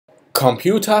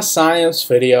Computer science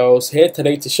videos here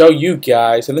today to show you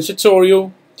guys in this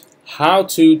tutorial how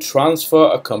to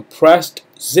transfer a compressed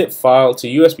zip file to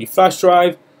USB flash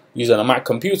drive using a Mac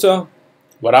computer.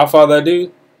 Without further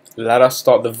ado, let us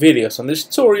start the video. So in this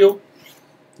tutorial,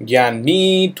 you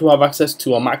need to have access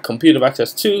to a Mac computer, have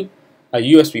access to a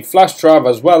USB flash drive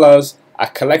as well as a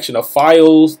collection of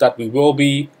files that we will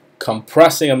be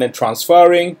compressing and then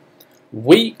transferring.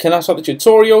 We can now start the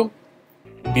tutorial.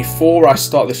 Before I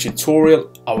start this tutorial,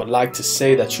 I would like to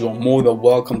say that you are more than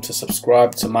welcome to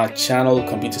subscribe to my channel,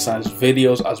 Computer Science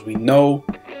Videos. As we know,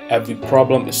 every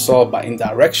problem is solved by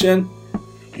indirection.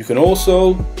 You can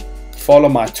also follow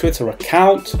my Twitter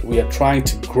account. We are trying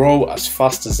to grow as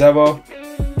fast as ever.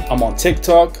 I'm on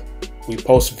TikTok. We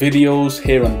post videos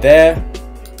here and there.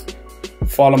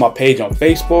 Follow my page on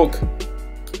Facebook.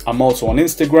 I'm also on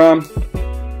Instagram.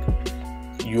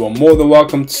 You are more than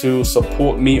welcome to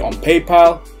support me on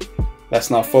PayPal. Let's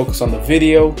now focus on the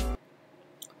video.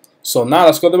 So now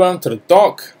let's go down to the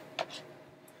dock.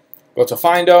 Go to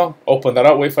Finder, open that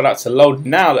up, wait for that to load.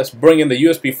 Now let's bring in the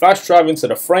USB flash drive into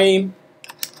the frame.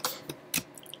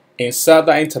 Insert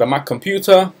that into the Mac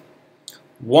computer.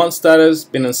 Once that has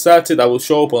been inserted, I will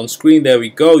show up on screen. There we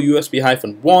go,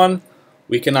 USB-1.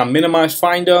 We can now minimize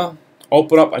Finder,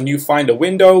 open up a new Finder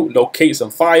window, locate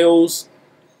some files.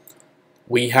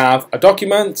 We have a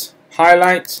document,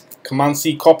 highlight,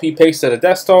 Command-C, copy, paste to the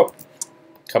desktop,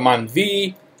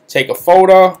 Command-V, take a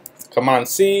folder,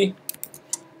 Command-C,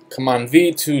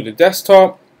 Command-V to the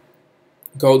desktop,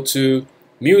 go to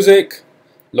Music,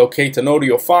 locate an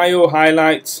audio file,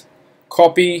 highlight,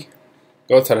 copy,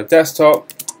 go to the desktop,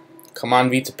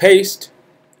 Command-V to paste,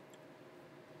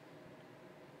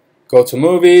 go to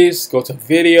Movies, go to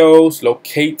Videos,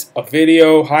 locate a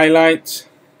video, highlight,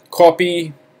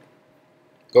 copy,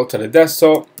 go to the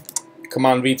desktop,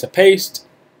 Command-V to paste.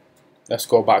 Let's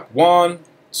go back 1,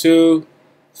 2,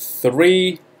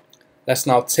 3. Let's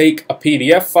now take a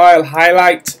PDF file,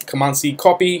 highlight, Command-C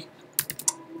copy,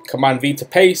 Command-V to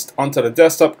paste onto the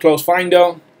desktop, close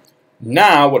Finder.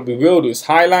 Now what we will do is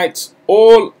highlight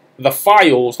all the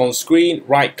files on screen,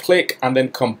 right click and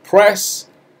then compress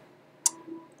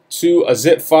to a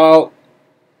zip file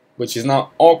which is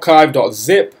now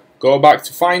archive.zip. Go back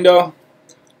to Finder,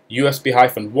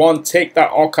 USB-1, take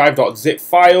that archive.zip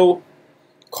file,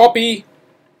 copy,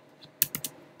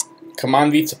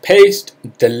 Command-V to paste,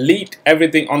 delete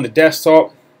everything on the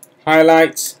desktop,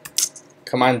 highlight,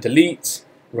 Command delete,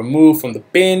 remove from the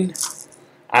bin,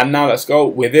 and now let's go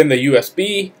within the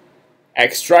USB,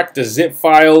 extract the zip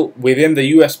file within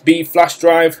the USB flash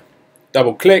drive,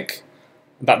 double click,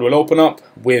 that will open up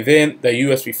within the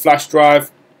USB flash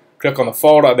drive, click on the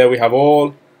folder, there we have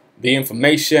all the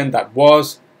information that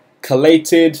was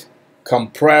collated,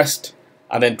 compressed,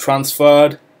 and then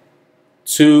transferred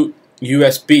to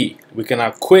USB. We can now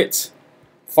quit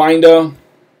Finder,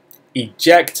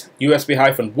 eject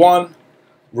USB-1,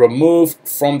 remove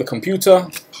from the computer.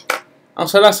 And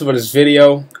so that's it for this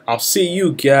video. I'll see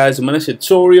you guys in my next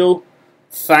tutorial.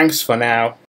 Thanks for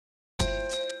now.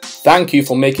 Thank you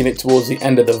for making it towards the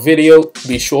end of the video.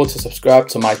 Be sure to subscribe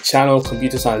to my channel,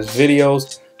 Computer Science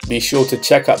Videos. Be sure to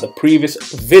check out the previous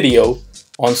video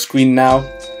on screen now,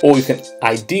 or you can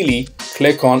ideally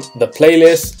click on the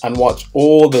playlist and watch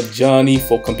all the journey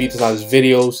for computer science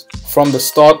videos from the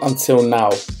start until now.